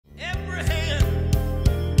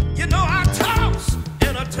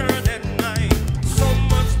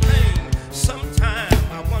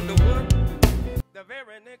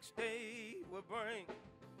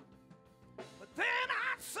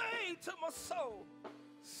Sing to my soul.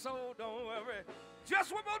 So don't worry.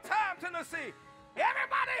 Just one more time, Tennessee.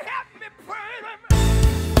 Everybody help me praise him.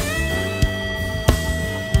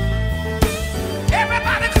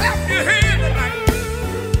 Everybody clap your hands tonight.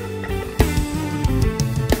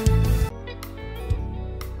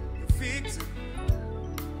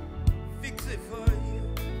 Fix it for you.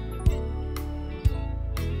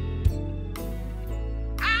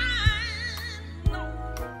 I know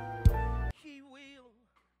he will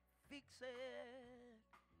fix it.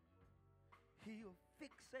 He'll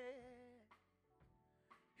fix it.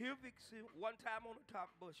 He'll fix it. One time on the top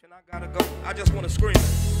bush, and I gotta go. I just want to scream.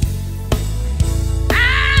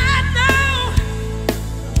 I know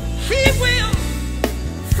he will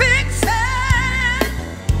fix it.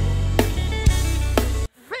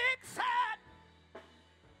 Fix it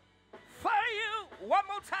for you. One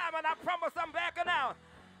more time, and I promise I'm backing out.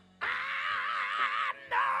 I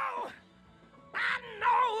know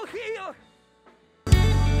he'll.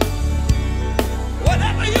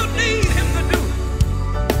 Whatever you need him to do,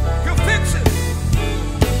 he'll fix it.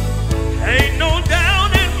 Ain't no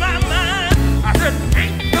doubt in my mind. I said,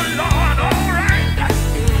 ain't the Lord all right?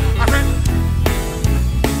 I said,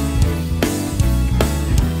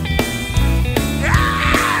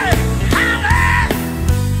 yeah, holla.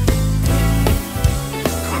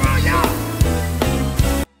 Come on, y'all.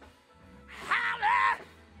 Holla.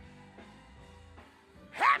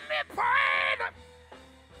 Help me pray.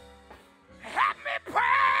 Help me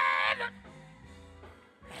pray.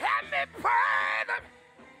 Help me pray.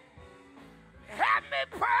 Help me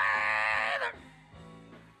pray.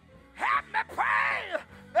 Help me pray.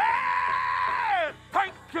 Hey,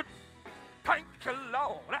 thank you,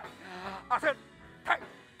 Lord. I said,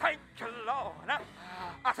 thank you, Lord.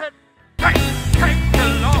 I said, thank you,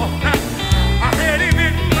 Lord. I said, he's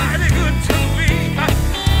been mighty good to me. I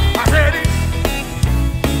said,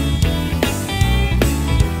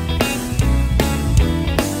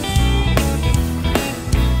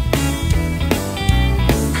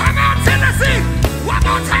 come on, Tennessee, one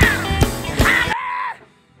more time. Holla,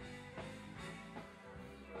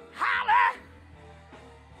 holla,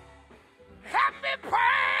 help me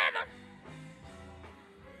praise,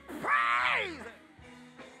 praise,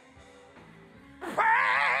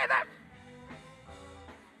 praise,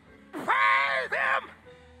 praise him,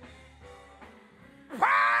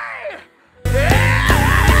 praise. Yeah.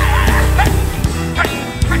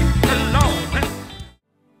 Thank the Lord.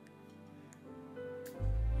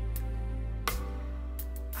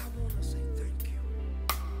 I want to say thank you.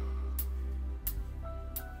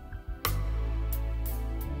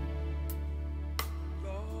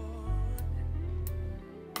 Lord,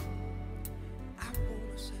 I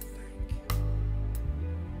want to say thank you.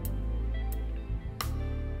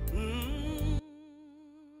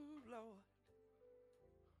 Lord,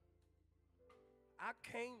 I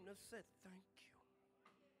came to say thank you.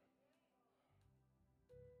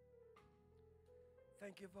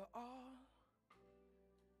 Thank you for all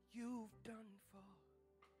you've done for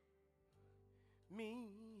me.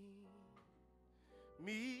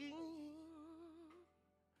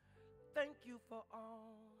 Thank you for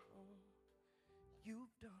all you've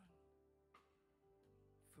done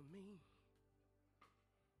for me.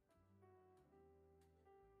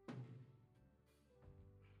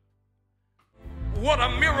 What a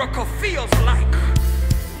miracle feels like.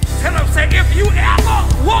 Tell them, say, if you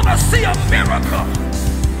ever want to see a miracle,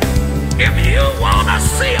 if you want to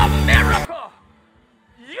see a miracle,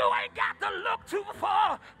 you ain't got to look too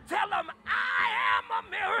far. Tell them,